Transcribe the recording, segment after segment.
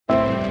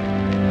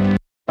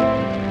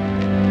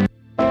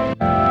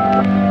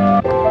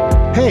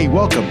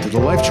welcome to the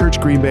Life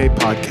Church Green Bay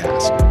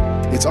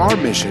podcast. It's our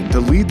mission to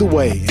lead the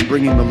way in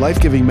bringing the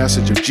life-giving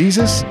message of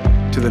Jesus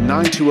to the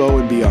 920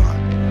 and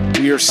beyond.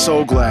 We are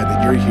so glad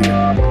that you're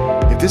here.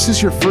 If this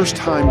is your first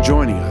time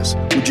joining us,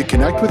 would you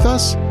connect with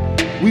us?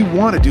 We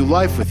want to do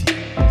life with you,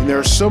 and there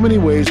are so many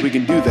ways we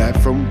can do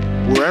that from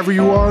wherever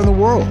you are in the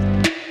world.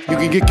 You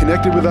can get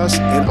connected with us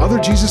and other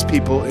Jesus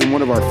people in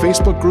one of our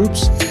Facebook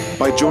groups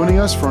by joining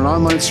us for an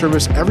online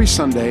service every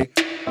Sunday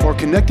or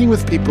connecting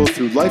with people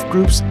through life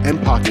groups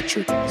and pocket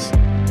churches.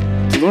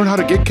 To learn how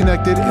to get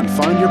connected and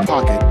find your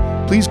pocket,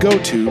 please go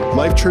to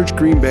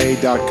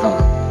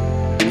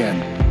lifechurchgreenbay.com.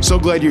 Again, so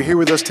glad you're here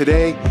with us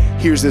today.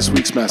 Here's this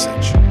week's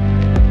message. All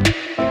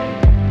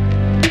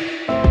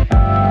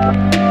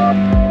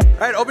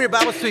right, open your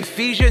Bibles to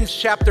Ephesians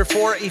chapter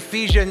 4.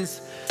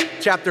 Ephesians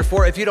chapter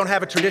 4. If you don't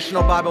have a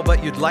traditional Bible,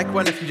 but you'd like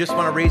one, if you just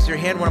want to raise your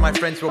hand, one of my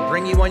friends will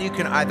bring you one. You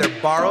can either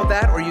borrow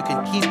that or you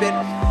can keep it.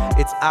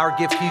 It's our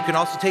gift to you. You can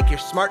also take your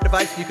smart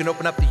device. You can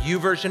open up the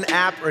YouVersion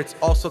app, or it's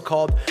also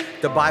called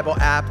the Bible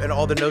app, and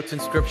all the notes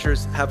and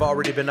scriptures have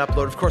already been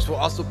uploaded. Of course, we'll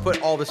also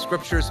put all the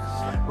scriptures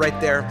right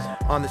there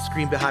on the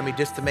screen behind me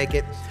just to make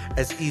it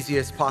as easy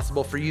as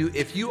possible for you.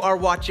 If you are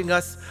watching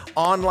us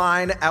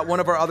online at one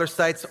of our other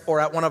sites or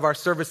at one of our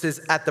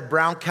services at the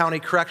Brown County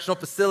Correctional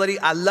Facility,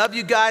 I love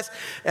you guys,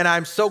 and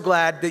I'm so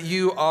glad that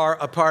you are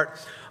a part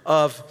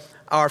of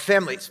our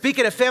family.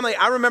 Speaking of family,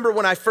 I remember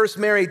when I first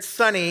married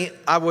Sunny,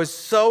 I was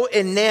so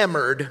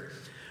enamored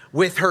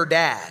with her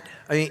dad.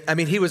 I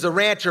mean, he was a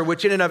rancher,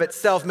 which in and of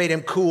itself made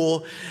him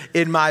cool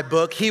in my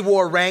book. He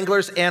wore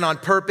Wranglers, and on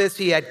purpose.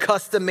 He had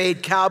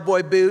custom-made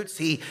cowboy boots.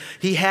 He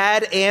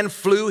had and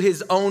flew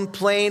his own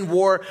plane,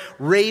 wore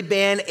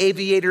Ray-Ban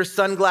aviator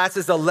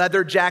sunglasses, a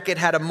leather jacket,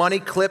 had a money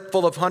clip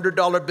full of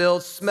 $100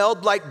 bills,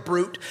 smelled like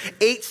Brute,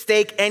 ate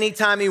steak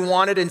anytime he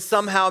wanted, and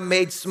somehow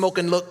made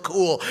smoking look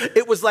cool.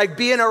 It was like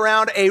being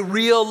around a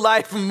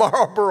real-life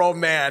Marlboro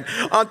man.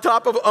 On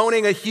top of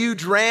owning a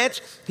huge ranch,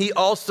 he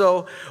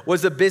also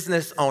was a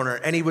business owner.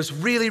 And he was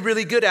really,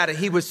 really good at it.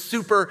 He was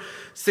super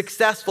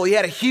successful. He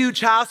had a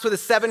huge house with a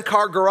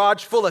 7-car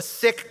garage full of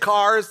sick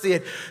cars. He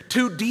had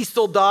 2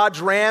 diesel Dodge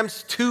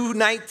Rams, 2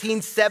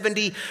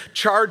 1970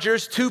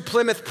 Chargers, 2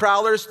 Plymouth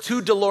Prowlers,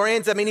 2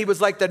 DeLoreans. I mean, he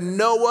was like the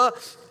Noah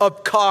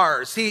of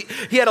cars. He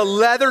had a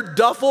leather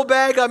duffel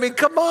bag. I mean,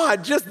 come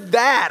on, just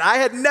that. I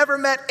had never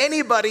met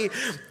anybody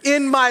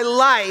in my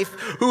life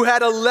who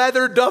had a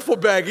leather duffel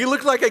bag. He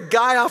looked like a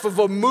guy off of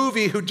a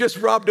movie who just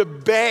robbed a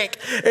bank,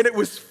 and it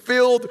was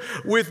filled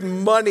with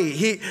money.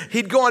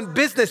 He'd go on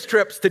business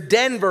trips to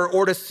Denver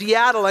or to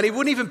Seattle, and he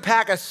wouldn't even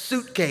pack a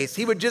suitcase.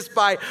 He would just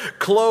buy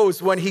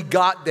clothes when he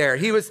got there.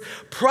 He was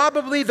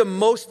probably the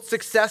most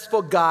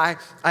successful guy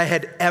I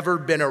had ever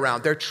been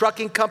around. Their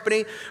trucking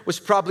company was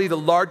probably the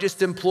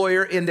largest employer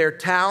in their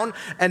town,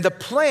 and the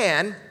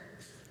plan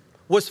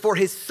was for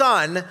his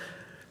son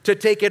to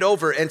take it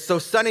over. And so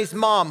Sonny's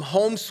mom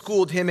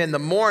homeschooled him in the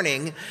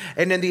morning,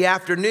 and in the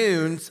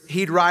afternoons,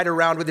 he'd ride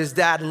around with his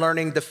dad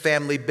learning the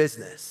family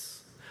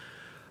business.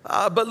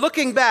 But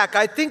looking back,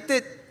 I think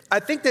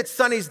that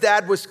Sonny's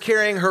dad was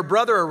carrying her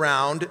brother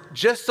around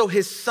just so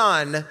his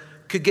son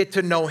could get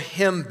to know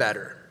him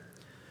better.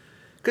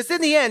 Because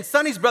in the end,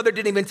 Sonny's brother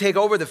didn't even take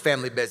over the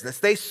family business.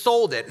 They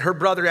sold it. Her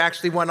brother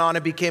actually went on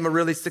and became a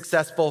really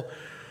successful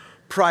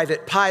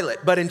private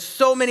pilot. But in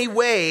so many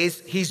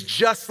ways, he's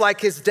just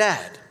like his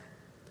dad.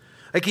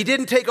 Like, he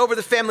didn't take over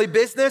the family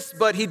business,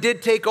 but he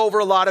did take over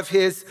a lot of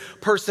his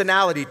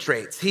personality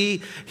traits. He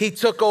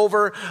took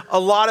over a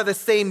lot of the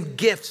same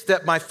gifts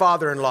that my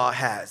father-in-law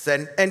has.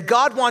 And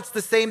God wants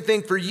the same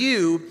thing for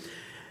you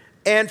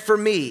and for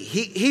me.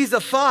 He's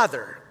a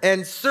father.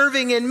 And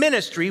serving in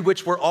ministry,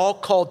 which we're all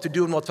called to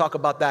do, and we'll talk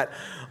about that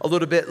a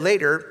little bit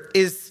later,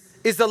 is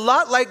a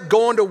lot like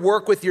going to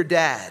work with your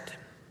dad.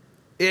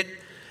 It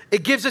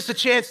gives us a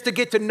chance to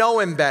get to know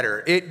him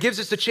better. It gives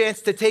us a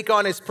chance to take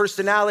on his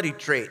personality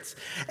traits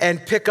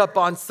and pick up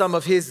on some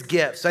of his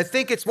gifts. I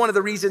think it's one of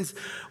the reasons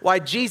why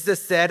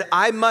Jesus said,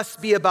 I must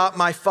be about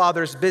my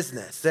Father's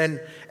business. And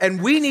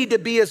we need to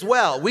be as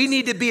well. We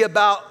need to be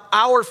about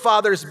our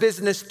Father's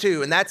business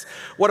too. And that's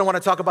what I want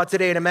to talk about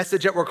today in a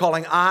message that we're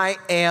calling, I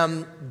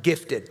Am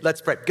Gifted.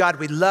 Let's pray. God,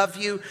 we love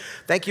you.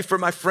 Thank you for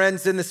my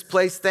friends in this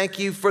place. Thank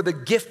you for the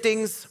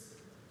giftings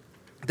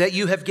that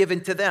you have given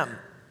to them.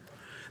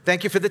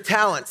 Thank you for the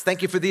talents.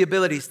 Thank you for the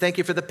abilities. Thank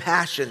you for the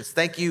passions.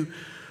 Thank you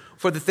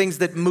for the things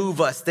that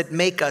move us, that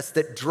make us,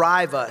 that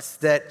drive us,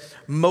 that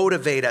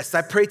motivate us.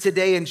 I pray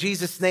today in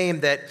Jesus'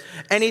 name that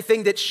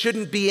anything that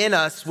shouldn't be in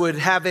us would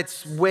have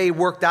its way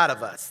worked out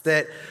of us,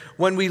 that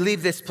when we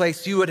leave this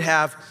place, you would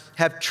have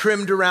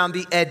trimmed around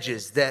the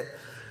edges, that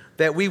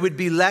we would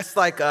be less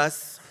like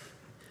us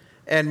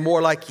and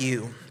more like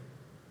you.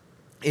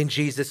 In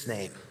Jesus'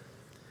 name,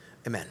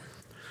 amen.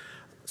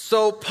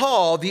 So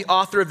Paul, the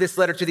author of this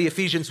letter to the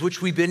Ephesians,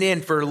 which we've been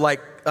in for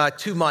like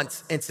 2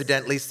 months,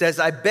 incidentally, says,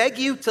 I beg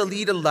you to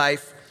lead a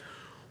life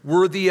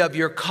worthy of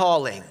your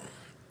calling,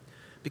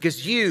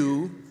 because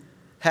you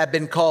have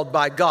been called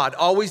by God.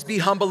 Always be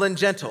humble and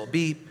gentle.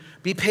 Be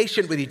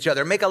patient with each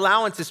other. Make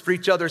allowances for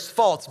each other's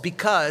faults,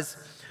 because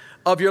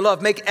of your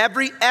love. Make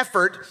every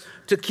effort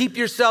to keep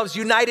yourselves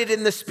united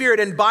in the Spirit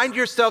and bind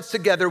yourselves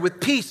together with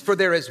peace, for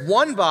there is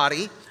one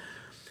body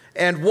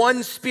and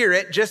one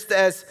Spirit, just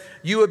as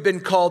you have been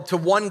called to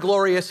one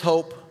glorious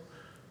hope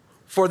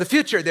for the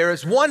future. There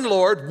is one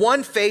Lord,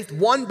 one faith,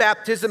 one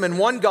baptism, and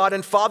one God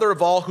and Father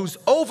of all, who's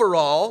over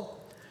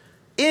all,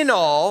 in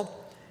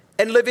all,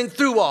 and living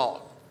through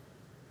all.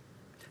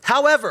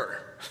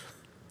 However,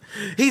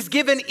 he's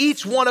given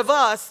each one of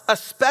us a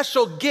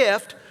special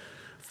gift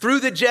through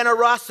the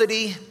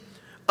generosity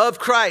of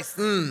Christ.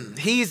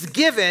 He's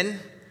given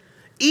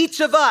each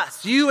of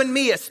us, you and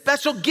me, a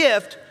special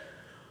gift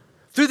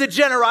through the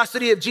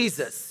generosity of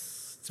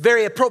Jesus. It's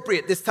very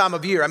appropriate this time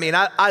of year.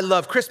 I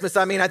love Christmas.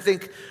 I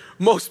think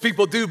most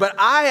people do, but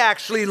I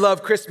actually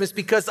love Christmas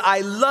because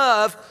I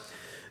love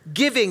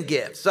giving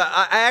gifts.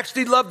 I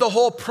actually love the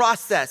whole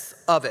process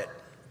of it.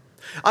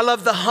 I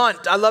love the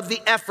hunt. I love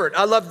the effort.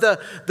 I love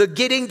the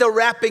getting the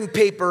wrapping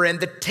paper and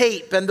the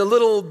tape and the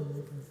little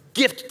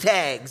gift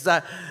tags.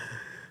 I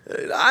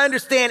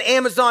understand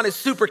Amazon is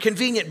super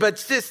convenient, but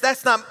sis,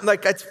 that's not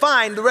it's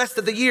fine the rest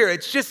of the year.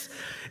 It's just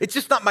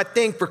not my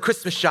thing for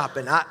Christmas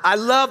shopping. I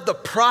love the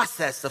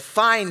process of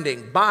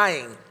finding,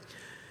 buying,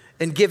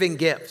 and giving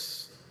gifts.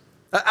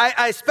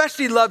 I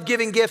especially love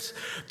giving gifts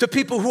to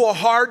people who are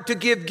hard to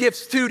give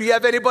gifts to. Do you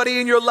have anybody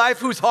in your life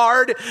who's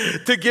hard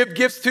to give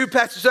gifts to?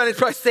 Pastor Son is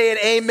probably saying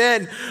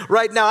amen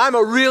right now. I'm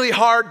a really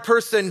hard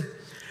person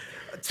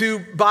to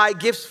buy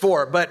gifts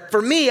for. But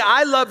for me,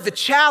 I love the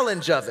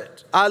challenge of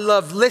it. I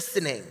love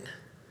listening,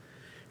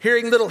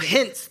 hearing little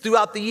hints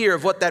throughout the year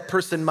of what that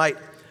person might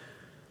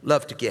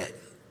love to get.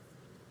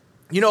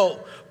 You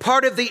know,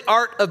 part of the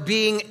art of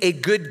being a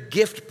good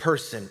gift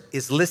person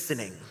is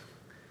listening,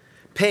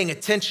 paying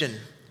attention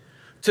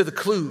to the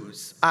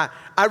clues. I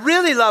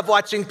really love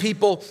watching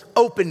people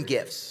open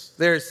gifts.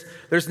 There's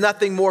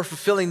nothing more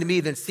fulfilling to me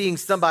than seeing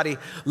somebody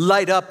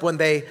light up when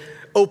they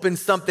open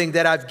something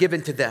that I've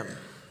given to them.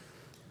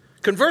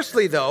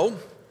 Conversely, though,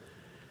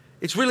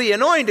 it's really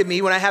annoying to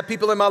me when I have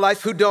people in my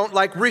life who don't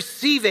like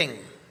receiving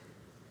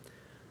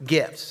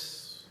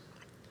gifts.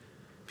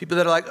 People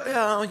that are like,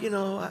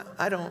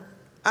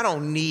 I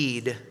don't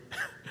need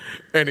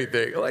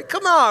anything. Like,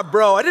 come on,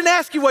 bro. I didn't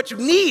ask you what you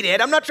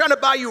needed. I'm not trying to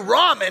buy you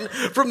ramen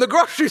from the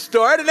grocery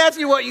store. I didn't ask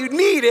you what you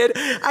needed.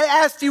 I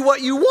asked you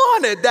what you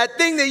wanted. That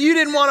thing that you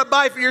didn't want to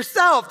buy for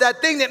yourself.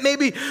 That thing that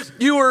maybe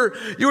you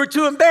were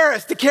too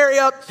embarrassed to carry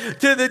up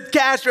to the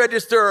cash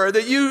register, or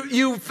that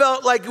you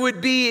felt like it would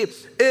be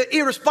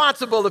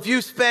irresponsible if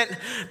you spent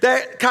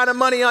that kind of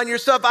money on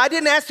yourself. I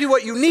didn't ask you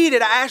what you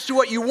needed. I asked you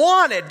what you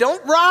wanted.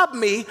 Don't rob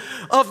me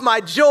of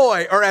my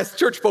joy. Or as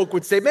church folk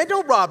would say, man,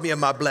 don't rob me of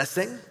my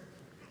blessing.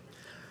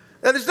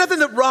 Now, there's nothing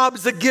that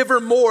robs a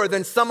giver more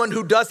than someone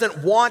who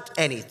doesn't want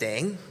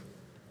anything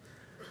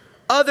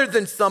other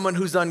than someone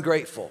who's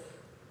ungrateful.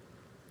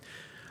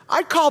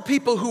 I call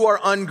people who are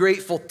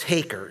ungrateful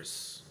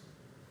takers.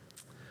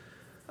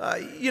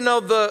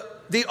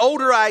 The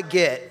older I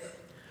get,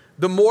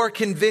 the more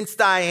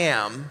convinced I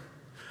am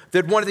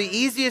that one of the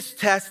easiest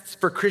tests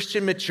for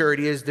Christian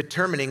maturity is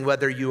determining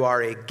whether you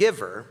are a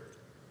giver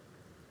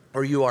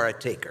or you are a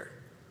taker.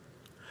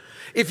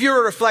 If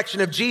you're a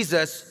reflection of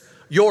Jesus,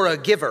 you're a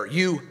giver.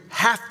 You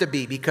have to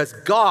be, because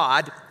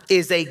God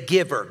is a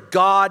giver.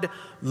 God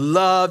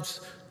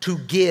loves to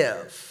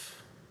give.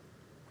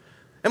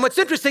 And what's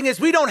interesting is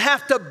we don't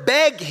have to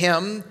beg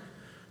him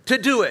to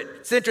do it.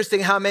 It's interesting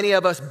how many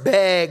of us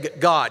beg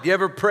God. You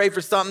ever pray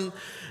for something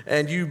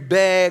and you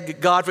beg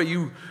God for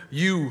it?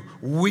 You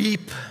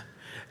weep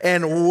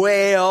and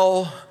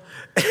wail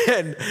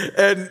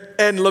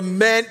and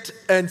lament,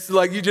 and it's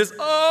like you just,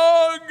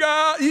 oh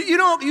God, you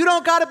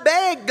don't gotta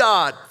beg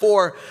God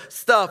for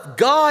stuff.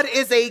 God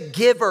is a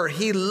giver.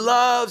 He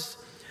loves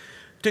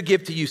to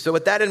give to you. So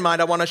with that in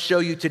mind, I want to show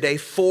you today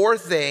 4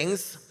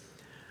 things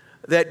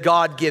that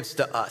God gives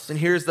to us. And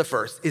here's the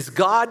first, is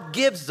God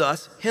gives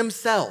us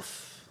himself.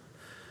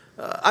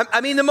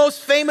 The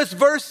most famous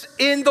verse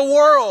in the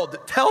world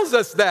tells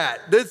us that.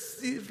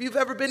 If you've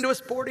ever been to a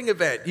sporting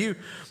event, you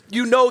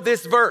know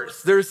this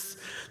verse.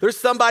 There's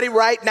somebody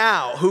right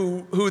now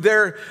who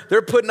they're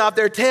putting off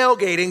their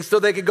tailgating so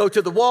they could go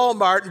to the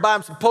Walmart and buy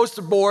them some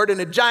poster board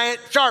and a giant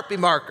Sharpie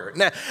marker.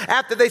 Now,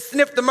 after they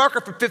sniff the marker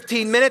for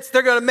 15 minutes,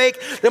 they're going to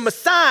make them a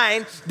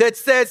sign that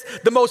says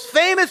the most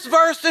famous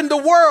verse in the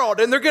world,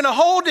 and they're going to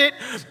hold it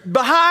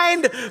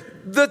behind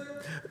the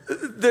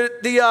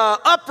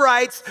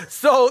uprights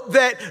so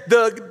that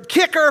the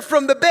kicker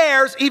from the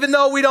Bears, even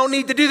though we don't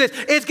need to do this,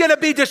 is going to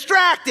be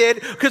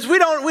distracted, because we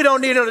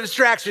don't need no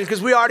distraction,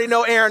 because we already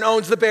know Aaron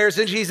owns the Bears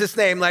in Jesus'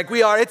 name. Like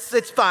we are,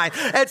 it's fine.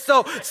 And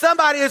so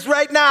somebody is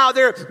right now,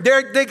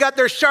 they got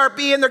their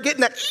Sharpie and they're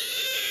getting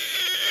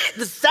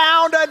the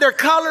sound, and they're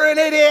coloring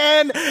it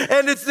in,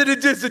 and it's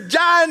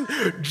John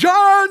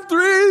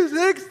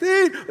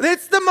 3:16.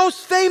 It's the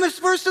most famous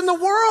verse in the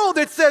world.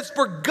 It says,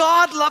 "For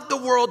God loved the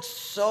world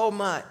so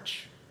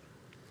much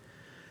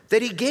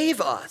that he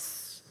gave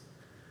us,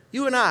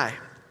 you and I,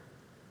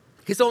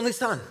 his only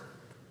son."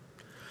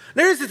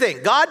 Now here's the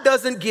thing, God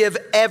doesn't give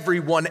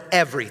everyone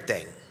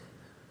everything.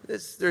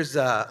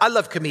 I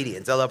love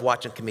comedians. I love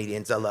watching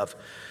comedians.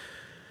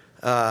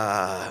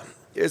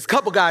 There's a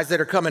couple guys that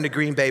are coming to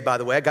Green Bay, by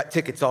the way. I got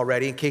tickets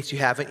already. In case you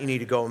haven't, you need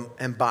to go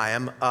and buy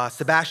them.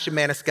 Sebastian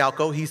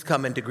Maniscalco, he's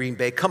coming to Green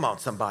Bay. Come on,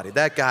 somebody.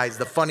 That guy's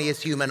the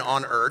funniest human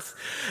on earth.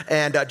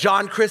 And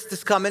John Christ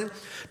is coming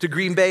to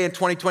Green Bay in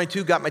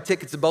 2022. Got my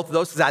tickets to both of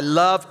those because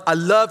I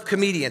love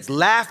comedians.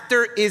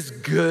 Laughter is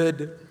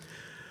good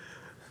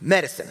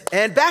medicine.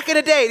 And back in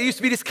the day, there used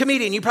to be this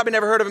comedian. You probably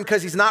never heard of him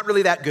because he's not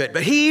really that good.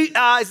 But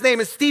his name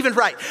is Stephen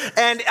Wright.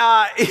 And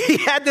he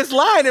had this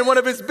line in one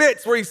of his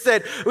bits where we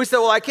said,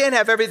 well, I can't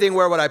have everything.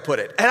 Where would I put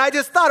it? And I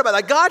just thought about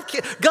it. Like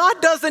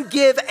God doesn't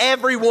give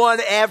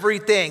everyone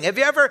everything. Have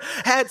you ever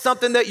had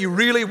something that you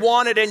really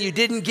wanted and you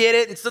didn't get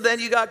it? And so then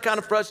you got kind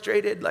of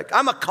frustrated. Like,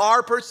 I'm a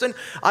car person.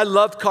 I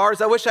love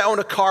cars. I wish I owned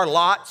a car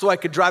lot so I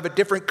could drive a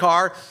different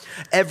car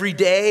every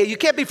day. You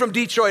can't be from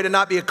Detroit and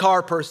not be a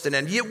car person.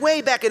 And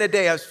way back in the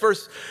day,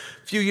 first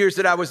few years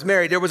that I was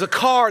married, there was a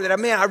car that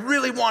I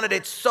really wanted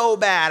it so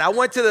bad. I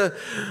went to the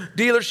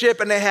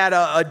dealership and they had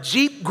a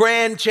Jeep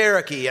Grand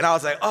Cherokee. And I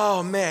was like,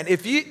 oh man,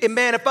 if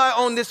I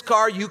owned this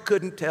car, you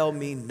couldn't tell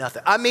me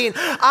nothing.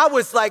 I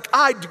was like,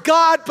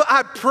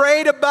 I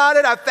prayed about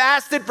it. I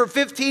fasted for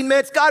 15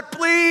 minutes. God,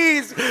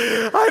 please,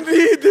 I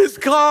need this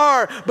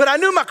car. But I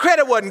knew my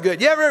credit wasn't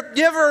good. You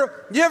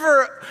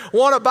ever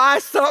want to buy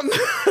something?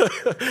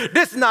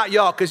 This is not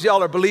y'all, because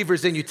y'all are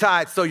believers and you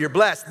tithe, so you're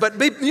blessed. But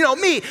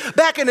me,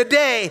 back in the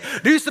day,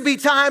 there used to be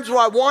times where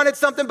I wanted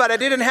something, but I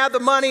didn't have the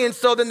money, and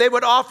so then they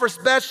would offer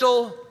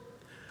special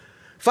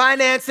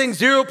financing,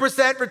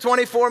 0% for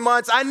 24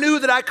 months. I knew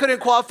that I couldn't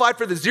qualify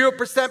for the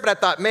 0%, but I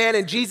thought, man,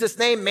 in Jesus'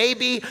 name,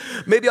 maybe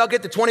I'll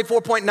get the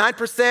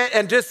 24.9%,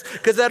 and just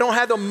because I don't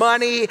have the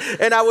money,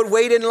 and I would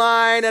wait in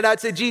line, and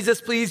I'd say,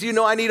 Jesus, please,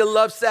 I need a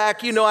love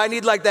sack. I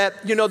need like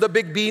that, the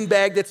big bean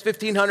bag that's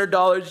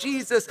 $1,500.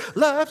 Jesus,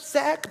 love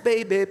sack,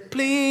 baby,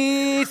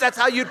 please. That's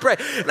how you'd pray.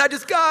 And I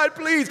just, God,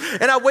 please.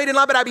 And I'd wait in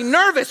line, but I'd be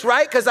nervous,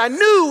 right? Because I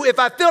knew if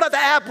I filled out the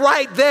app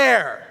right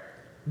there,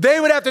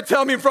 they would have to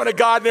tell me in front of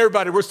God and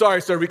everybody, we're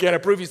sorry, sir, we can't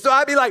approve you. So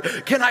I'd be like,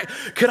 could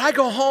I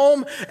go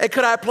home and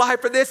could I apply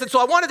for this? And so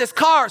I wanted this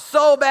car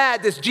so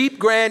bad, this Jeep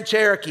Grand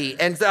Cherokee,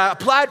 and I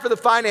applied for the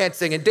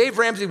financing, and Dave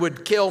Ramsey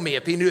would kill me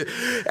if he knew.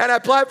 And I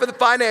applied for the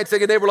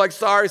financing, and they were like,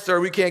 sorry, sir,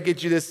 we can't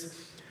get you this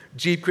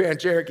Jeep Grand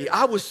Cherokee.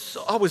 I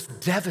was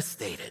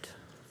devastated.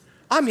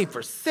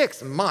 For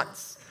 6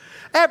 months.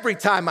 Every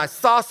time I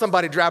saw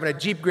somebody driving a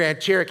Jeep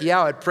Grand Cherokee,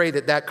 I would pray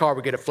that car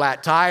would get a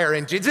flat tire.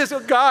 And Jesus,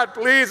 oh God,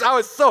 please.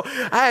 I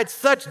had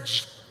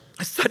such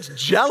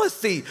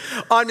jealousy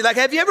on me. Like,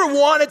 have you ever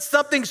wanted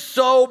something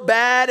so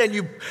bad and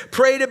you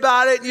prayed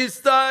about it and you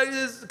started?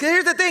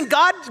 Here's the thing,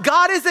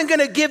 God isn't going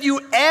to give you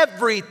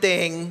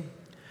everything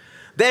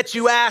that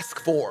you ask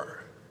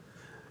for.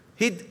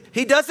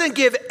 He doesn't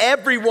give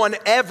everyone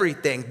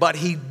everything, but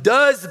he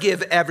does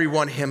give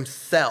everyone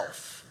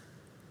himself.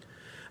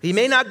 He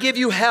may not give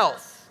you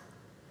health.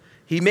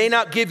 He may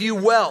not give you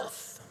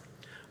wealth,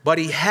 but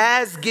he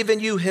has given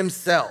you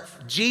himself.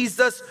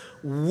 Jesus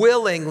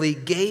willingly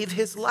gave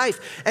his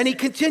life, and he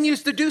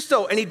continues to do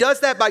so. And he does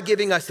that by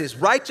giving us his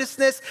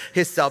righteousness,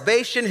 his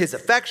salvation, his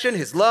affection,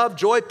 his love,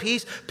 joy,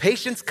 peace,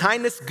 patience,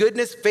 kindness,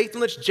 goodness,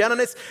 faithfulness,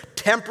 gentleness,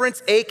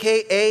 temperance,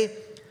 AKA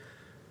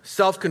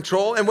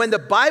self-control. And when the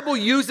Bible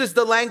uses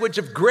the language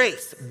of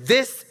grace,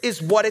 this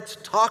is what it's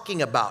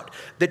talking about,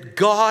 that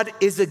God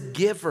is a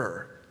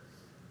giver.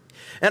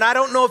 And I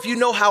don't know if you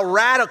know how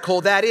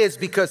radical that is,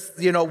 because,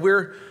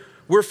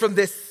 we're from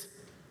this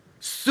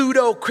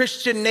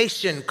pseudo-Christian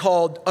nation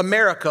called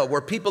America,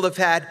 where people have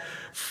had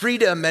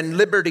freedom and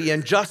liberty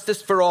and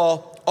justice for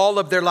all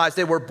of their lives.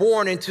 They were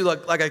born into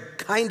like a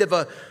kind of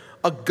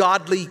a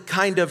godly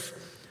kind of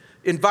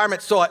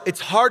environment. So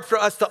it's hard for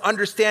us to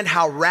understand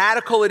how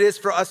radical it is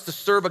for us to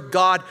serve a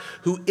God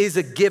who is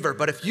a giver.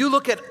 But if you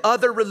look at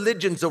other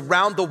religions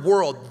around the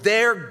world,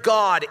 their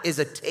God is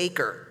a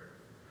taker.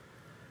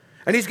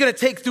 And he's going to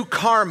take through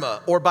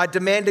karma, or by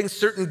demanding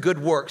certain good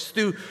works,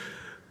 through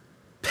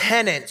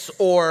penance,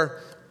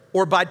 or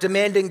by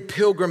demanding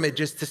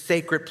pilgrimages to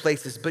sacred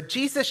places. But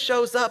Jesus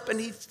shows up and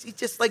he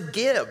just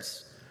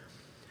gives.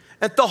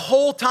 And the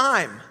whole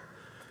time,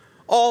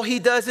 all he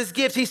does is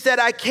gives. He said,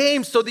 I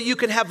came so that you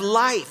can have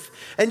life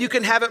and you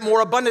can have it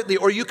more abundantly,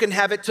 or you can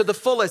have it to the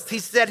fullest. He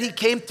said he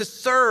came to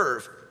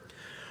serve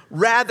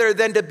rather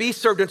than to be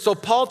served. And so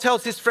Paul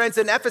tells his friends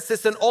in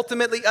Ephesus, and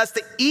ultimately us,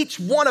 that each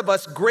one of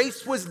us,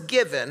 grace was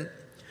given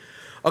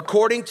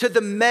according to the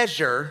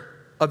measure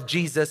of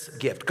Jesus'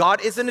 gift. God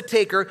isn't a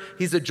taker,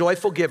 he's a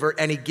joyful giver,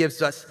 and he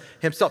gives us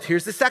himself.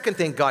 Here's the second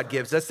thing God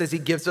gives us, is he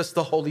gives us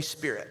the Holy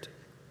Spirit.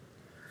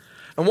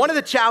 And one of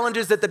the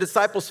challenges that the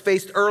disciples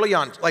faced early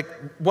on,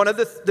 one of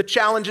the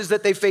challenges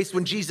that they faced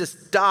when Jesus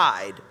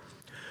died,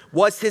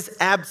 was his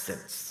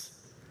absence.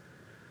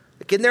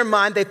 In their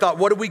mind, they thought,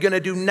 what are we going to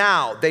do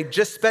now? They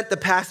just spent the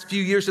past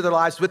few years of their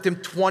lives with him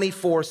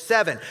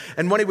 24/7.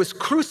 And when he was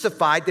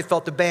crucified, they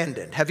felt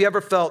abandoned. Have you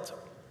ever felt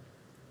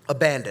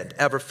abandoned?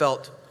 Ever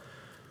felt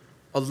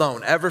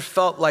alone? Ever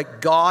felt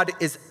like God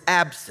is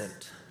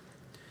absent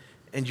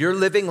and you're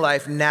living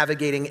life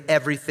navigating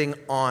everything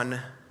on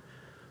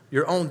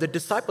your own. The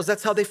disciples,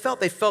 that's how they felt.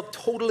 They felt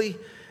totally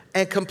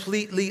and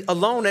completely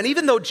alone. And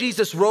even though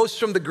Jesus rose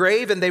from the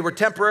grave and they were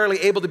temporarily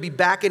able to be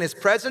back in his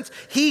presence,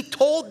 he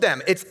told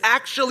them, it's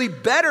actually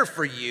better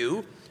for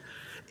you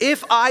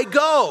if I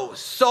go.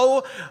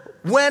 So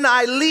when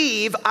I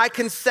leave, I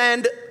can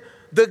send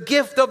the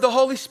gift of the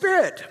Holy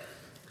Spirit.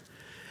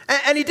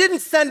 And he didn't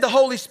send the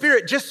Holy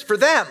Spirit just for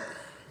them.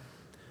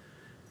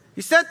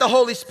 He sent the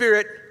Holy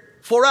Spirit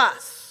for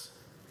us.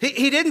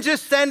 He didn't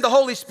just send the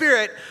Holy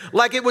Spirit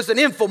like it was an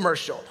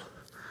infomercial,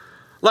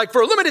 like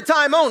for a limited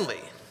time only.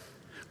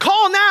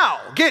 Call now,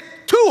 get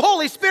 2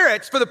 Holy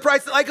Spirits for the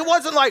price. Like it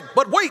wasn't like,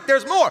 but wait,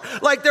 there's more.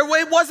 Like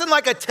it wasn't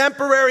like a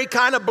temporary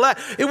kind of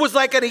it was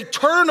like an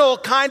eternal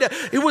kind of,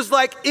 it was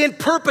like in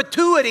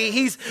perpetuity,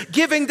 he's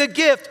giving the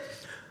gift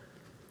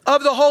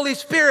of the Holy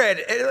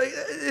Spirit.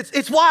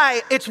 It's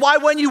why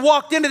when you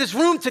walked into this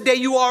room today,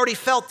 you already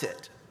felt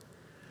it.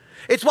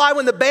 It's why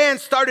when the band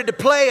started to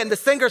play and the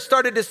singer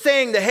started to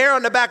sing, the hair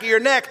on the back of your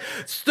neck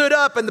stood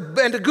up and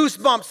the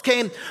goosebumps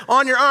came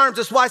on your arms.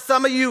 It's why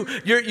some of you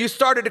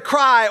started to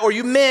cry, or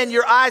you men,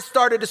 your eyes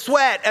started to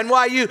sweat, and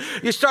why you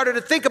started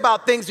to think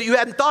about things that you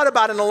hadn't thought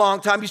about in a long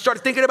time. You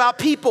started thinking about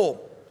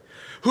people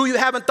who you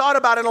haven't thought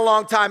about in a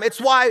long time. It's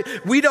why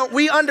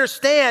we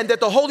understand that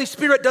the Holy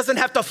Spirit doesn't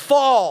have to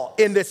fall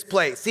in this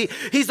place.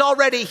 He's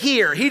already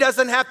here. He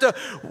doesn't have to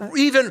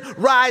even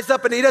rise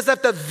up, and he doesn't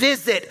have to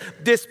visit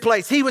this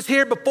place. He was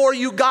here before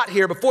you got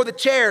here, before the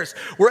chairs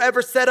were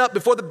ever set up,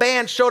 before the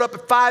band showed up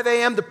at 5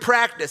 a.m. to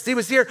practice. He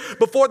was here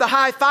before the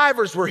high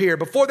fivers were here,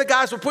 before the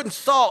guys were putting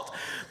salt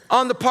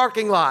on the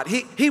parking lot.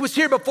 He was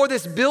here before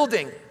this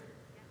building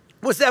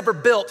was ever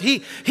built.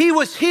 He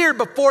was here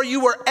before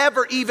you were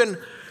ever even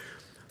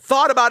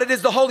thought about. It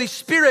is the Holy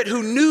Spirit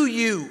who knew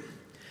you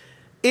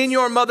in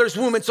your mother's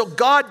womb. And so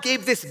God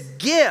gave this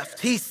gift.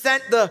 He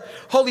sent the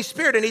Holy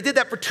Spirit, and he did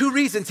that for 2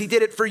 reasons. He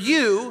did it for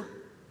you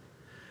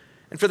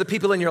and for the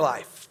people in your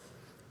life.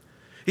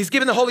 He's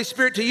given the Holy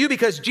Spirit to you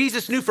because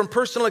Jesus knew from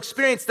personal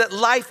experience that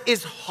life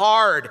is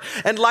hard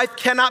and life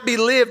cannot be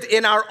lived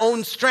in our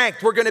own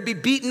strength. We're going to be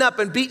beaten up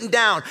and beaten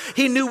down.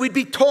 He knew we'd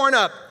be torn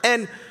up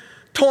and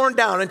torn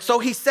down. And so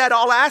he said,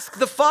 I'll ask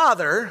the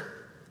Father,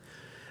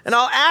 and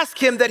I'll ask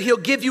him that he'll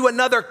give you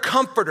another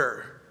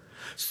comforter,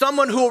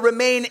 someone who will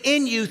remain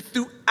in you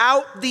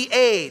throughout the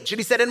age. And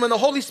he said, and when the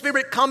Holy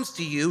Spirit comes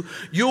to you,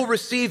 you'll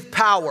receive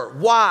power.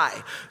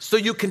 Why? So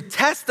you can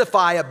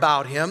testify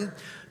about him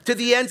to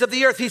the ends of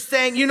the earth. He's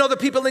saying, you know the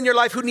people in your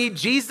life who need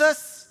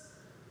Jesus?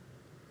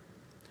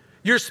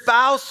 Your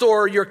spouse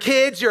or your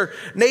kids, your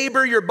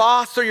neighbor, your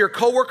boss, or your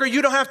coworker.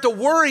 You don't have to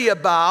worry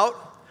about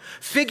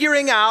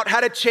figuring out how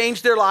to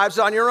change their lives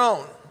on your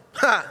own.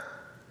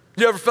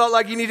 You ever felt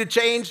like you need to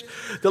change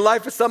the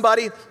life of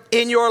somebody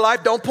in your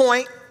life? Don't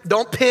point,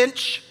 don't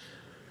pinch.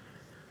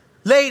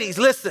 Ladies,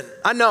 listen,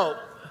 I know,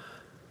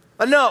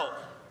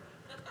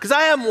 because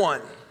I am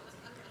one.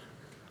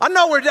 I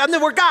know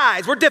we're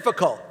guys, we're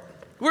difficult.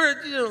 We're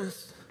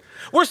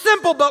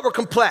simple, but we're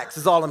complex,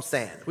 is all I'm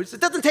saying. It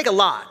doesn't take a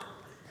lot.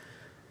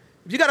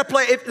 If you got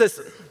to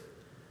listen,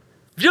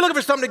 if you're looking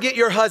for something to get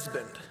your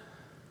husband,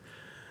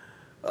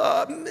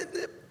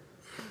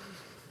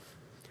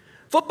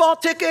 football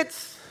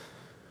tickets,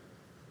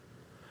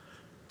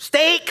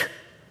 steak.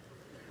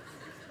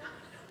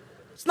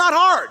 It's not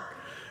hard.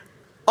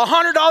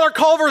 $100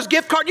 Culver's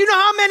gift card. You know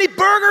how many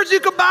burgers you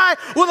could buy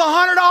with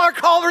 $100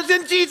 Culver's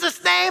in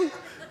Jesus' name?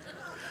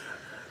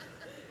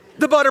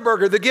 The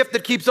Butterburger, the gift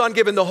that keeps on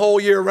giving the whole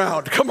year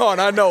round. Come on,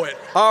 I know it.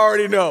 I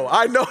already know.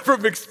 I know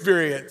from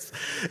experience.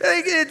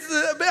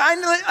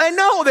 I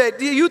know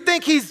that you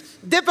think he's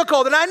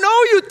difficult, and I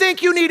know you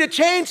think you need to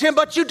change him,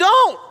 but you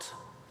don't.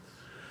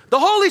 The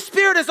Holy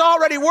Spirit is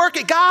already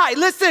working. Guy,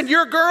 listen,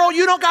 your girl,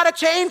 you don't got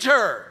to change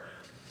her.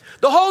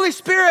 The Holy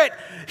Spirit,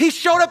 he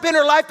showed up in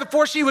her life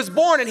before she was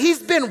born, and he's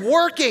been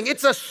working.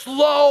 It's a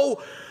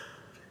slow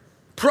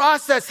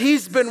process.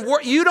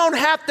 You don't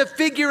have to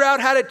figure out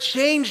how to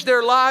change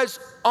their lives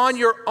on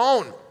your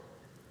own.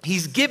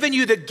 He's given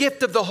you the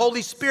gift of the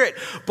Holy Spirit,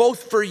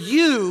 both for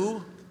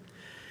you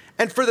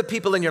and for the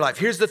people in your life.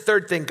 Here's the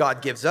third thing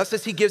God gives us,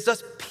 is he gives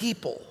us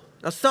people.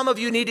 Now, some of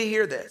you need to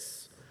hear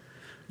this.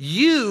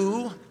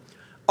 You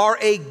are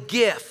a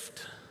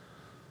gift.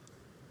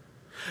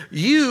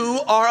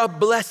 You are a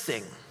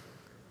blessing.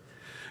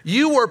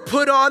 You were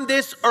put on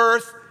this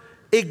earth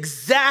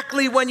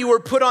exactly when you were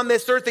put on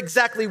this earth,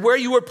 exactly where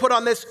you were put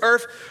on this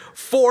earth,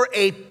 for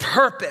a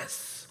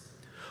purpose.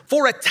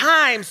 For a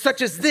time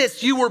such as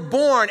this, you were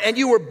born and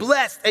you were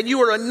blessed and you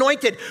were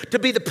anointed to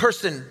be the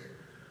person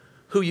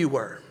who you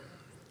were.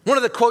 One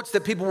of the quotes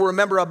that people will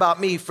remember about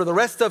me for the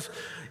rest of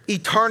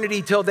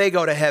eternity till they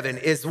go to heaven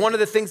is one of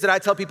the things that I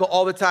tell people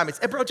all the time. It's,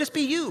 hey bro, just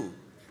be you.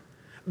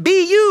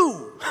 Be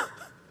you.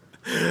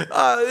 We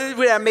had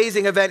an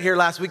amazing event here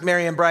last week,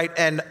 Marianne Bright,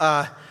 and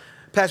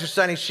Pastor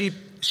Sunny, she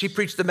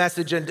preached the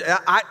message, and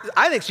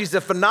I think she's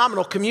a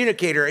phenomenal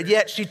communicator, and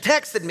yet she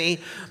texted me,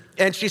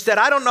 and she said,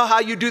 I don't know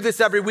how you do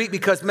this every week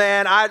because,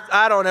 man,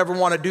 I don't ever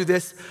want to do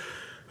this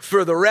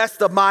for the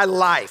rest of my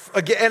life.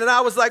 Again, and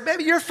I was like,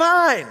 baby, you're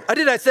fine.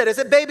 I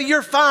said, baby,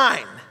 you're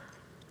fine.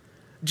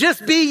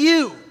 Just be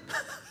you.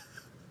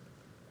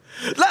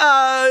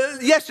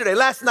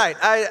 Last night,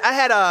 I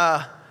had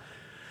a...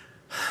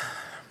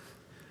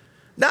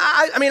 Now,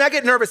 I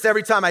get nervous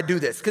every time I do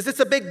this because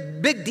it's a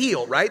big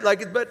deal, right?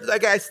 But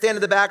I stand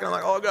in the back and I'm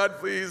like, oh God,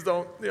 please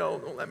don't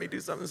let me do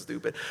something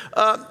stupid.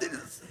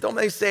 Don't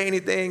make me say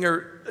anything,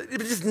 or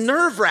it's just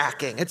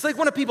nerve-wracking. It's like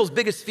one of people's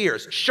biggest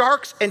fears,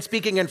 sharks and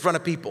speaking in front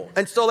of people.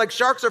 And so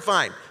sharks are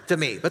fine to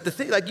me, but the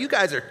thing, you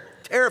guys are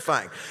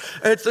terrifying.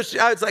 And so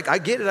I was like, I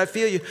get it, I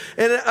feel you.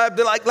 And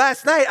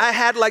last night I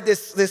had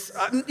this.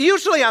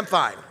 Usually I'm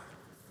fine.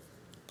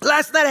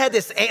 Last night I had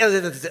this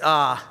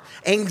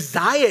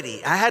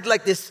anxiety. I had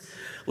this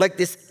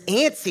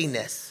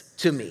antsiness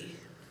to me.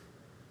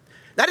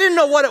 I didn't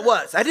know what it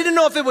was. I didn't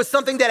know if it was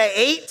something that I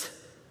ate,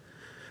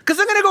 because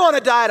I'm gonna go on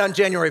a diet on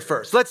January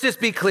 1st. Let's just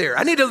be clear.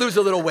 I need to lose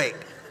a little weight.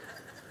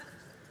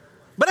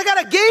 But I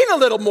gotta gain a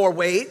little more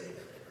weight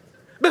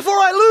before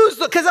I lose,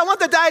 because I want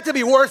the diet to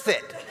be worth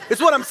it, is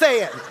what I'm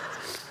saying.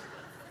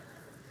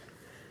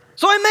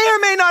 So I may or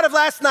may not have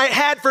last night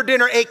had for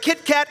dinner a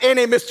Kit Kat and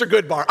a Mr.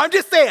 Goodbar. I'm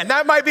just saying,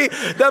 that might be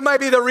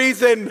the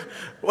reason.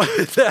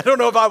 I don't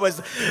know if I was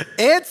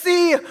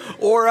antsy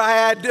or I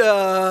had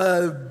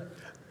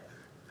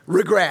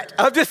regret.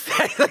 I'm just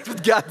saying,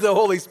 God, the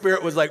Holy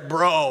Spirit was like,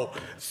 bro,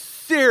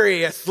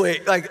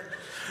 seriously.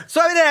 So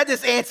I had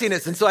this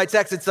antsiness, and so I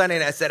texted Sunday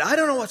and I said, I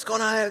don't know what's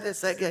going on. I have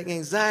this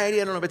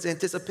anxiety. I don't know if it's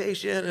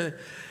anticipation,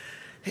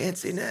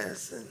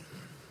 antsiness. And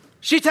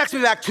she texted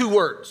me back 2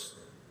 words.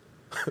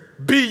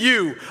 Be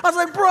you. I was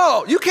like,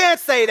 bro, you can't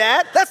say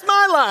that. That's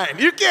my line.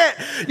 You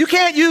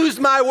can't use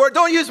my word.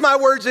 Don't use my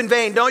words in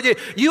vain. Don't you?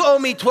 You owe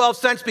me 12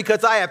 cents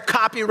because I have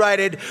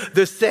copyrighted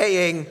the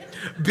saying,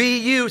 be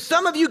you.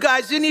 Some of you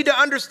guys, you need to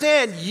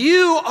understand,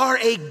 you are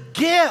a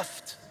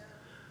gift.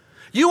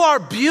 You are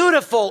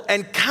beautiful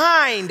and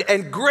kind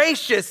and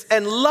gracious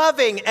and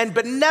loving and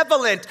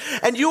benevolent,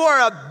 and you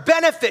are a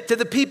benefit to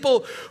the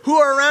people who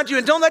are around you.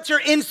 And don't let your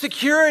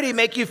insecurity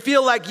make you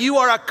feel like you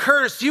are a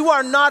curse. You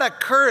are not a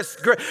curse.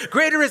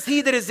 Greater is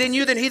he that is in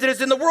you than he that is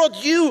in the world.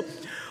 You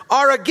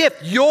are a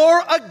gift.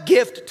 You're a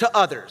gift to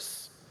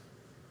others.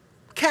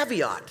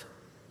 Caveat.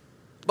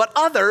 But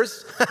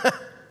others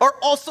are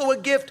also a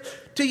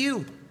gift to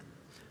you.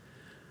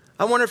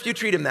 I wonder if you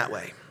treat them that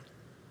way.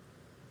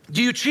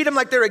 Do you treat them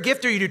like they're a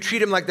gift, or do you treat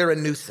them like they're a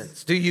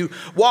nuisance? Do you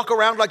walk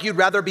around like you'd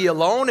rather be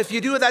alone? If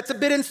you do, that's a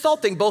bit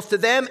insulting, both to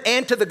them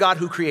and to the God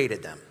who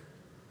created them.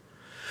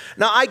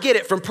 Now, I get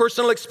it from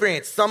personal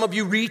experience. Some of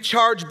you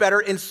recharge better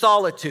in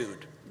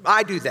solitude.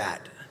 I do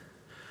that.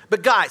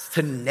 But guys,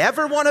 to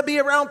never want to be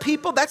around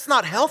people, that's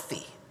not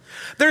healthy.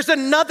 There's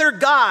another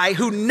guy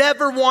who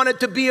never wanted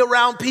to be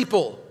around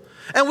people.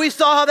 And we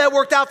saw how that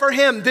worked out for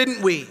him,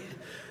 didn't we?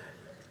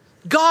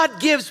 God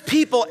gives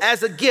people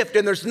as a gift,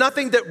 and there's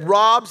nothing that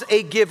robs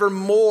a giver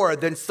more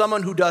than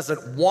someone who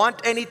doesn't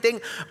want anything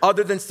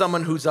other than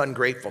someone who's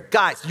ungrateful.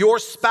 Guys, your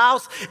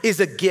spouse is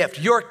a gift.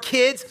 Your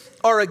kids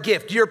are a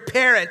gift. Your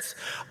parents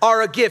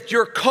are a gift.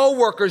 Your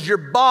coworkers, your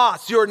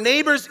boss, your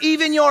neighbors,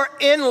 even your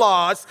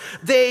in-laws,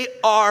 they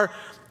are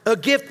a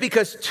gift,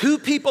 because 2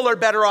 people are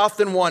better off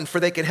than 1, for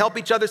they can help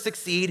each other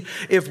succeed.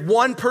 If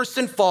one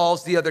person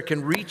falls, the other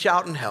can reach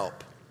out and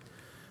help.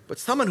 But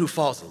someone who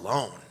falls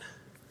alone,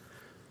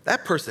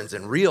 that person's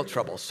in real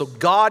trouble. So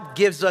God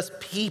gives us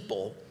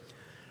people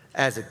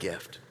as a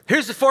gift.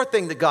 Here's the 4th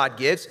thing that God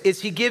gives,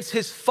 is he gives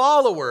his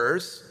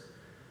followers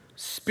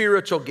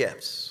spiritual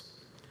gifts.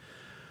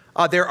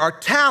 There are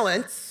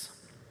talents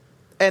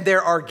and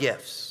there are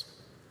gifts.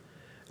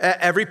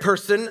 Every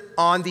person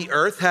on the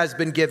earth has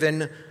been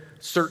given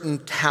certain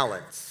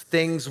talents,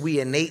 things we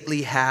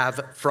innately have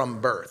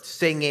from birth,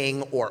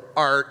 singing or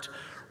art,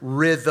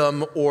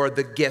 rhythm, or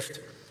the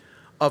gift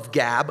of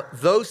gab.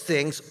 Those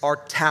things are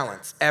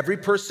talents. Every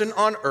person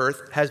on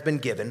earth has been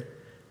given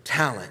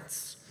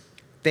talents,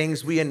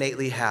 things we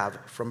innately have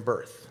from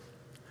birth.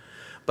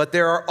 But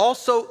there are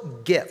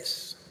also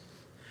gifts,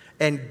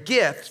 and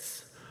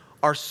gifts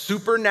are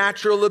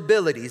supernatural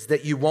abilities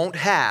that you won't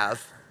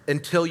have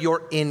until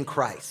you're in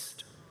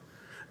Christ.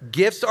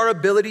 Gifts are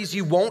abilities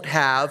you won't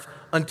have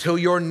until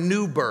your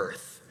new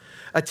birth.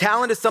 A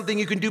talent is something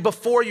you can do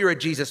before you're a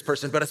Jesus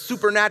person, but a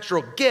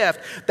supernatural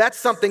gift, that's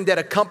something that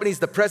accompanies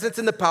the presence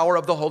and the power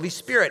of the Holy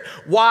Spirit.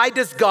 Why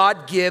does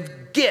God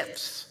give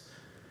gifts?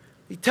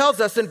 He tells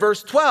us in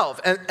verse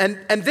 12,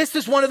 and this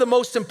is one of the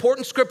most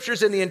important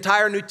scriptures in the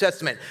entire New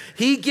Testament.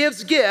 He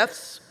gives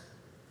gifts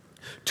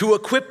to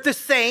equip the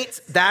saints,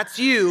 that's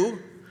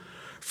you,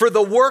 for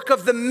the work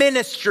of the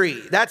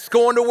ministry, that's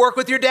going to work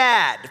with your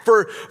dad,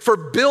 for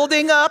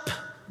building up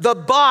the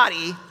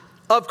body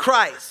of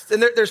Christ.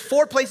 And there's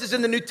 4 places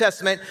in the New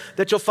Testament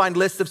that you'll find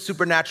lists of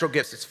supernatural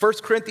gifts. It's 1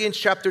 Corinthians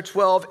chapter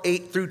 12,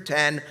 8 through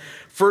 10,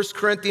 1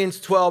 Corinthians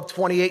 12,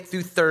 28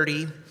 through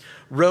 30,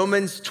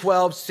 Romans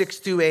 12, 6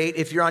 through 8.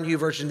 If you're on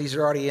YouVersion, these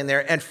are already in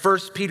there. And 1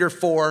 Peter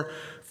 4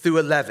 through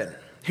 11.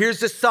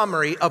 Here's a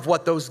summary of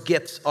what those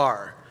gifts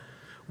are.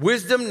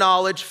 Wisdom,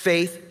 knowledge,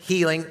 faith,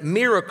 healing,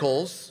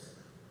 miracles,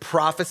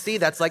 prophecy,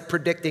 that's like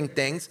predicting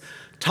things.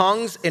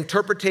 Tongues,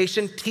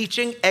 interpretation,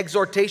 teaching,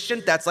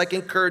 exhortation, that's like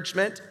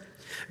encouragement.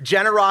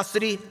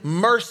 Generosity,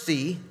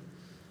 mercy,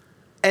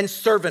 and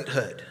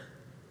servanthood.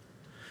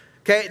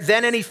 Okay,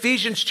 then in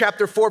Ephesians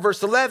chapter 4,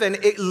 verse 11,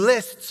 it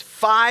lists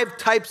 5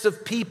 types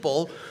of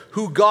people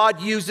who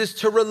God uses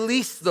to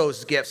release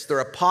those gifts. They're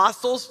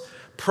apostles,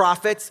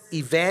 prophets,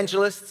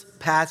 evangelists,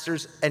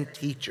 pastors, and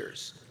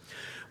teachers.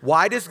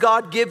 Why does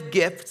God give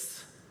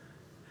gifts?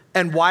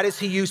 And why does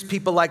he use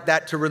people like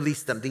that to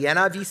release them? The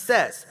NIV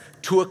says,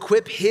 to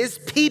equip his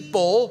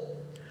people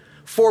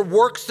for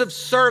works of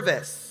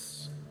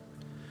service.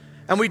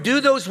 And we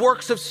do those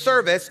works of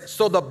service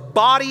so the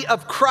body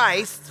of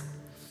Christ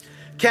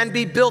can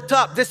be built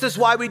up. This is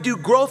why we do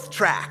Growth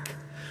Track.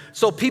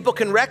 So people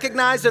can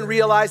recognize and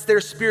realize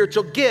their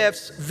spiritual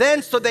gifts,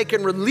 then so they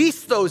can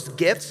release those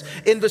gifts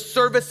in the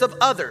service of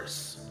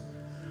others.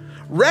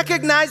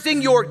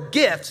 Recognizing your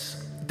gifts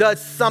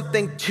does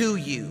something to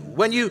you.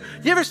 When you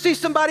ever see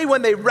somebody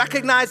when they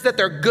recognize that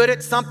they're good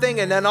at something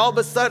and then all of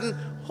a sudden,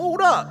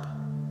 hold up.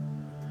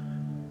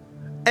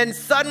 And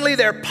suddenly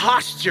their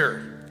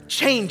posture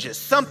changes.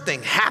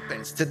 Something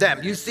happens to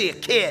them. You see a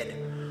kid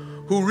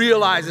who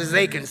realizes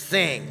they can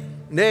sing.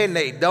 Then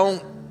they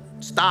don't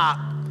stop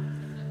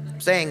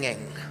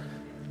singing.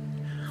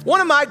 One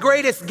of my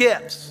greatest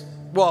gifts,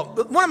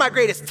 one of my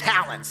greatest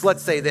talents,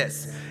 let's say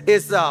this,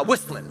 is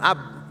whistling. I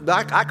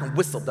can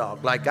whistle,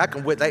 dog. Like I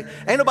can whistle.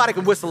 Ain't nobody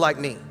can whistle like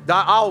me.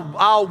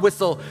 I'll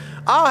whistle.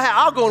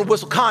 I'll go and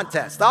whistle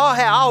contest.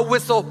 I'll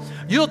whistle.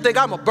 You'll think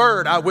I'm a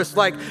bird. I whistle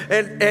like,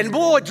 and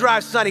boy, it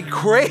drives Sonny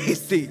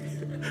crazy.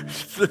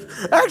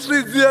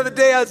 Actually, the other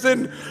day I was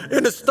in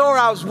the store.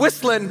 I was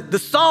whistling the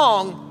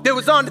song that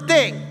was on the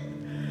thing,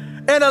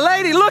 and a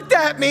lady looked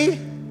at me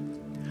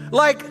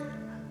like,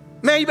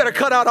 "Man, you better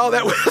cut out all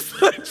that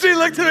whistling." She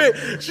looked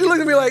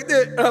at me like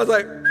this, and I was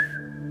like.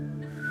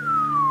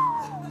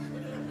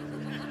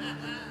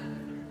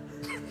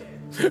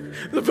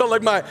 It felt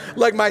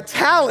like my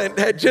talent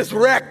had just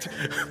wrecked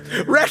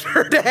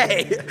her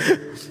day.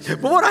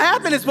 But what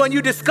happened is when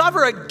you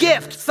discover a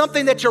gift,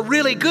 something that you're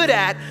really good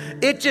at,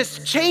 it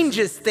just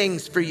changes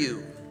things for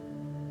you.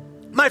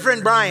 My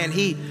friend Brian,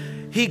 he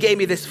gave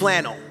me this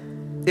flannel.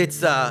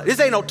 This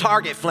ain't no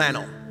Target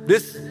flannel.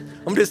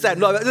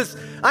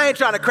 I ain't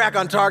trying to crack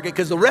on Target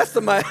because the rest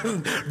of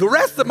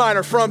mine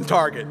are from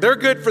Target. They're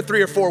good for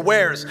 3 or 4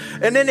 wears,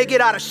 and then they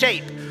get out of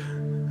shape.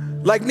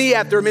 Like me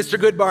after a Mr.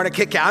 Goodbar and a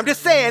Kit Kat. I'm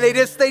just saying, they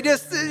just,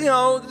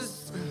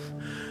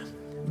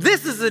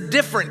 this is a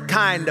different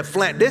kind of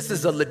flannel. This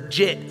is a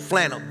legit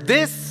flannel.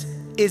 This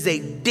is a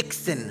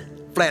Dixon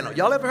flannel.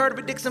 Y'all ever heard of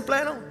a Dixon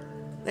flannel?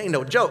 Ain't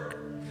no joke.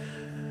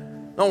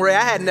 Don't worry,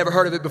 I had never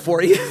heard of it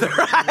before either.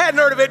 I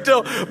hadn't heard of it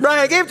until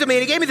Brian gave it to me,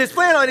 and he gave me this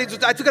flannel, and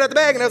I took it out the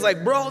bag, and I was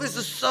like, bro, this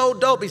is so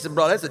dope. He said,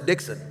 bro, that's a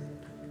Dixon.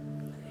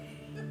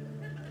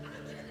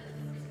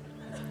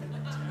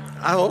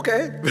 Oh,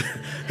 okay.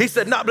 He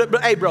said, no,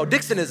 but hey, bro,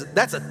 Dixon is a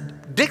thing.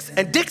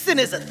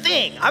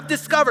 I've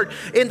discovered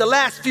in the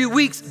last few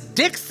weeks,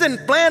 Dixon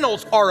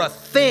flannels are a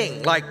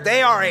thing. Like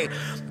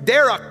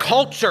they're a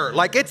culture.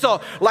 Like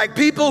like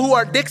people who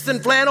are Dixon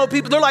flannel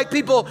people, they're like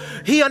people,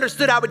 he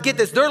understood I would get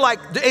this.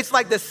 It's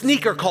like the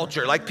sneaker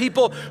culture. Like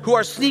people who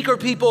are sneaker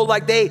people,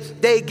 like they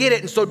get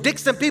it. And so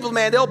Dixon people,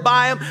 man, they'll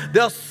buy them,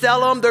 they'll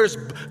sell them. There's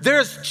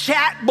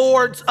chat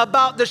boards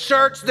about the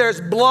shirts.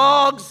 There's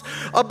blogs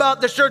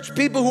about the shirts,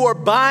 people who are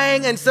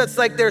buying. And so it's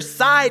like their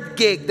side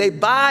gig. They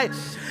buy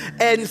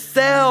and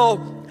sell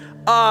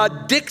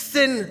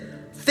Dixon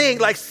thing.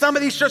 Like some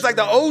of these shirts, like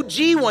the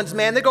OG ones,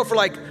 man, they go for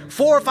like $400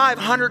 or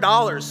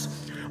 $500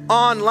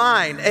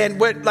 online. And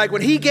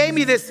when he gave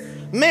me this,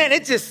 man,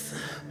 it just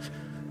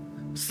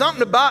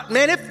something about,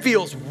 man, it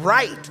feels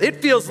right.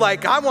 It feels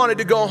like I wanted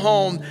to go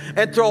home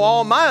and throw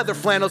all my other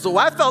flannels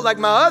away. I felt like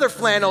my other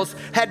flannels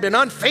had been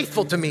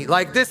unfaithful to me.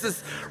 Like this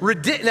is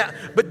ridiculous.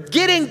 But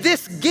getting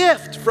this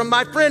gift from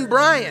my friend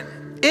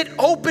Brian, it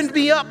opened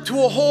me up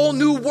to a whole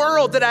new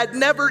world that I'd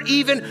never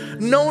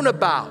even known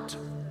about.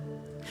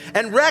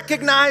 And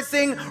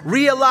recognizing,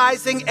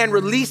 realizing, and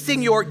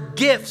releasing your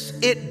gifts,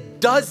 it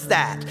does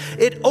that.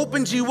 It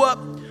opens you up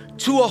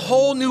to a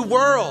whole new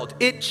world.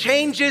 It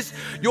changes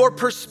your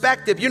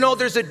perspective. You know,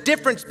 there's a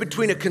difference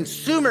between a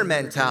consumer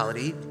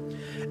mentality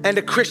and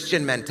a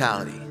Christian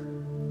mentality.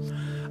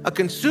 A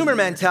consumer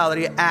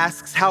mentality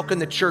asks, how can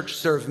the church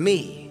serve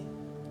me?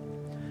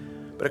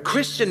 But a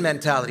Christian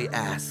mentality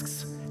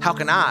asks, how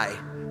can I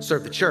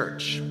serve the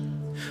church?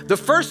 The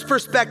first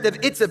perspective,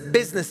 it's a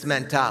business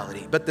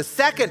mentality. But the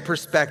second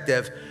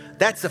perspective,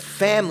 that's a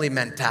family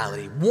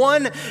mentality.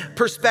 One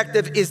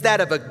perspective is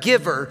that of a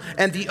giver,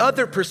 and the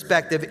other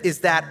perspective is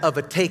that of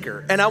a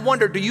taker. And I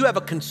wonder, do you have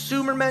a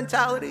consumer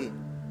mentality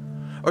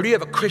or do you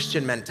have a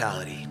Christian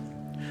mentality?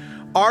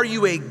 Are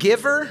you a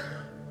giver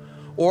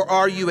or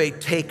are you a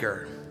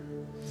taker?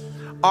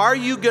 Are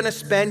you gonna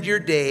spend your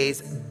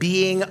days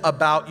being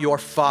about your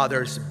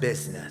Father's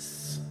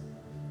business?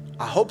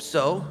 I hope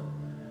so,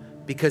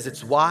 because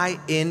it's why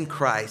in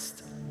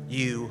Christ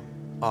you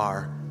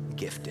are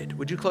gifted.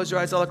 Would you close your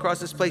eyes all across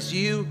this place?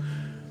 You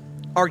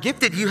are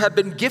gifted, you have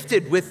been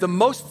gifted with the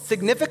most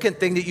significant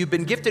thing that you've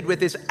been gifted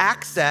with is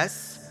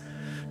access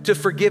to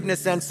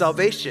forgiveness and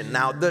salvation.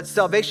 Now, the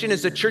salvation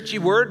is a churchy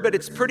word, but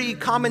it's pretty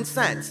common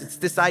sense. It's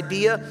this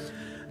idea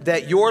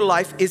that your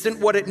life isn't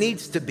what it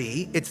needs to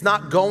be. It's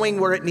not going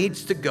where it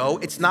needs to go.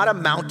 It's not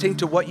amounting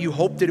to what you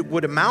hoped it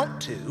would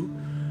amount to.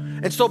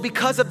 And so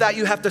because of that,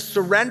 you have to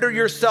surrender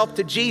yourself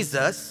to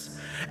Jesus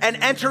and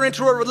enter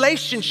into a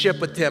relationship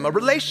with him, a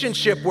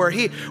relationship where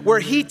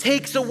he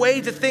takes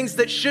away the things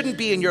that shouldn't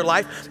be in your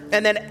life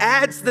and then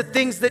adds the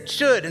things that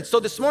should. And so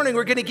this morning,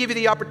 we're gonna give you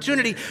the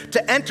opportunity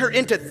to enter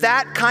into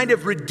that kind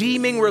of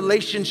redeeming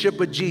relationship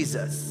with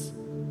Jesus.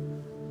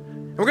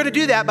 And we're gonna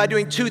do that by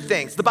doing two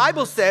things. The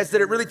Bible says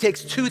that it really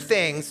takes two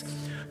things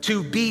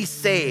to be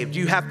saved.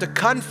 You have to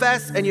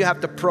confess and you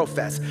have to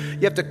profess.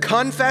 You have to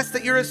confess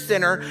that you're a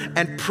sinner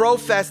and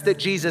profess that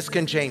Jesus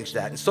can change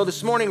that. And so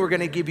this morning, we're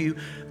gonna give you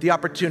the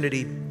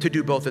opportunity to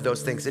do both of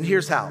those things. And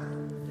here's how.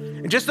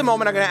 In just a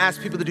moment, I'm gonna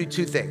ask people to do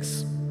two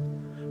things.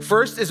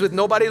 First is with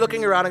nobody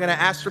looking around, I'm gonna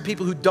ask for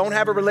people who don't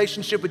have a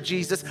relationship with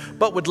Jesus,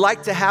 but would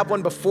like to have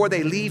one before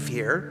they leave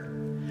here,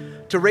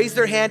 to raise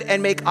their hand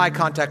and make eye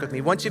contact with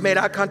me. Once you've made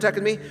eye contact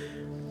with me,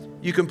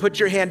 you can put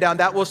your hand down.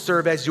 That will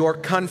serve as your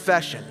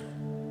confession.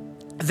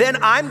 Then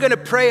I'm gonna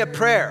pray a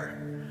prayer.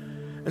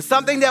 And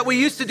something that we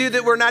used to do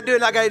that we're not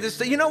doing, like I just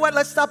say, you know what,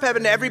 let's stop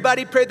having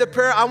everybody pray the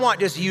prayer. I want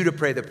just you to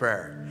pray the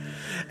prayer.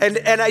 And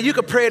you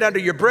can pray it under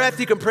your breath,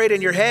 you can pray it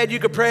in your head, you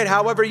can pray it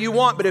however you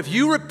want. But if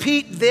you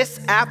repeat this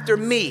after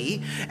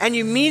me and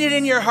you mean it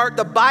in your heart,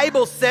 the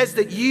Bible says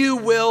that you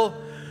will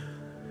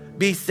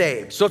be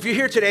saved. So if you're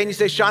here today and you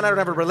say, Sean, I don't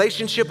have a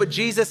relationship with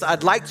Jesus,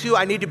 I'd like to,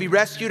 I need to be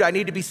rescued, I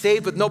need to be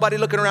saved with nobody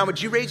looking around,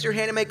 would you raise your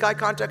hand and make eye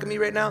contact with me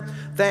right now?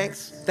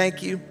 Thanks,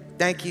 thank you.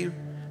 Thank you,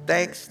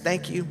 thanks,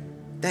 thank you,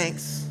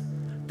 thanks,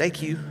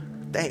 thank you,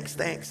 thanks,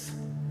 thanks,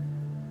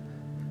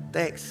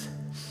 thanks.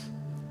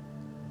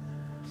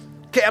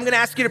 Okay, I'm gonna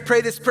ask you to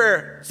pray this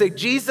prayer. Say,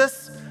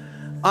 Jesus,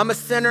 I'm a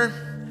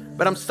sinner,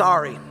 but I'm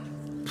sorry.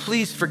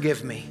 Please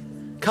forgive me.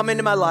 Come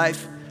into my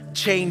life,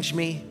 change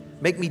me,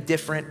 make me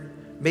different,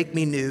 make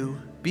me new,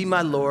 be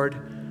my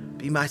Lord,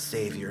 be my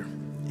Savior.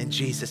 In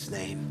Jesus'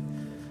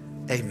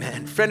 name,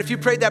 amen. Friend, if you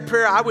prayed that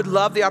prayer, I would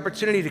love the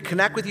opportunity to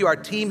connect with you. Our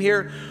team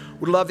here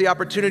would love the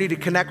opportunity to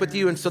connect with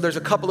you. And so there's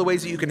a couple of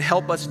ways that you can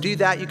help us do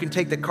that. You can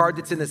take the card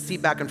that's in the seat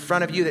back in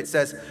front of you that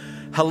says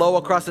hello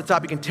across the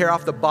top. You can tear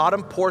off the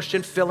bottom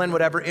portion, fill in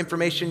whatever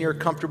information you're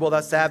comfortable with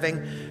us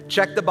having.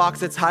 Check the box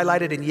that's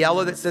highlighted in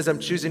yellow that says I'm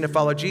choosing to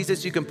follow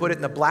Jesus. You can put it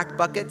in the black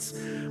buckets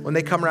when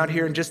they come around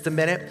here in just a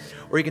minute,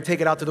 or you can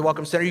take it out to the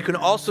Welcome Center. You can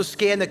also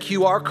scan the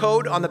QR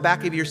code on the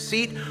back of your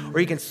seat, or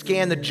you can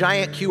scan the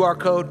giant QR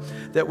code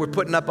that we're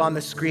putting up on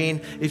the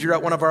screen. If you're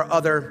at one of our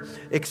other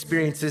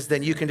experiences,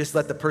 then you can just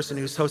let the person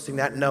who's hosting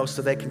that know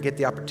so they can get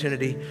the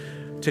opportunity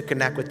to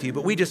connect with you.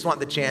 But we just want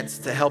the chance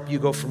to help you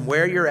go from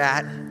where you're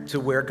at to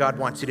where God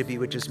wants you to be,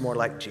 which is more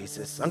like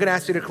Jesus. I'm gonna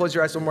ask you to close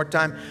your eyes one more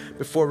time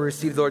before we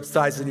receive the Lord's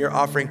tithes in your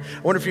offering. I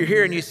wonder if you're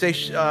here and you say,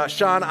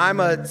 Sean, I'm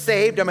a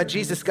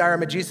Jesus guy, or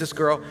I'm a Jesus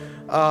girl,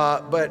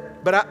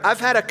 but I've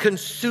had a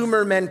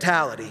consumer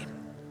mentality.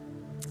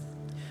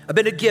 I've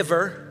been a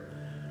giver,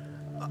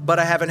 but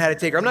I haven't had a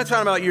taker. I'm not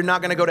talking about you're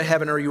not gonna go to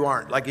heaven or you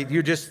aren't. Like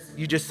you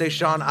just say,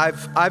 Sean,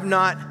 I've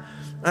not.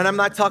 And I'm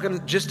not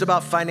talking just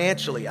about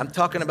financially. I'm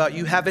talking about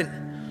you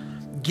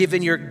haven't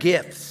given your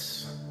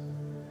gifts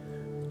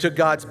to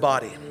God's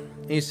body.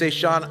 And you say,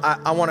 Sean,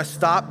 I want to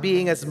stop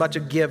being as much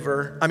a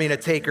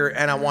taker,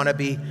 and I want to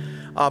be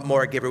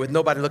more a giver with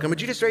nobody looking.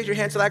 Would you just raise your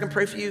hand so that I can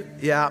pray for you?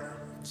 Yeah,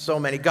 so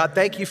many. God,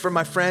 thank you for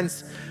my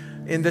friends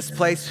in this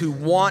place who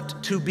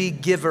want to be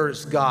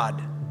givers, God.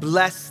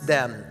 Bless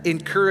them,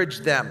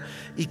 encourage them,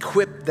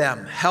 equip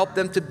them, help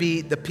them to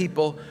be the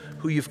people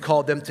who you've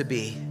called them to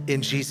be.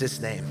 In Jesus'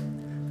 name.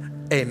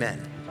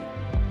 Amen.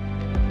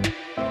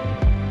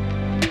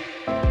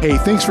 Hey,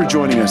 thanks for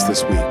joining us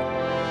this week.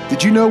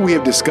 Did you know we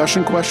have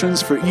discussion questions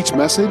for each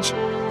message?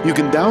 You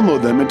can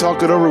download them and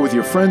talk it over with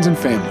your friends and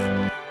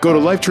family. Go to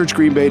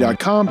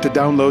lifechurchgreenbay.com to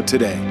download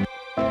today.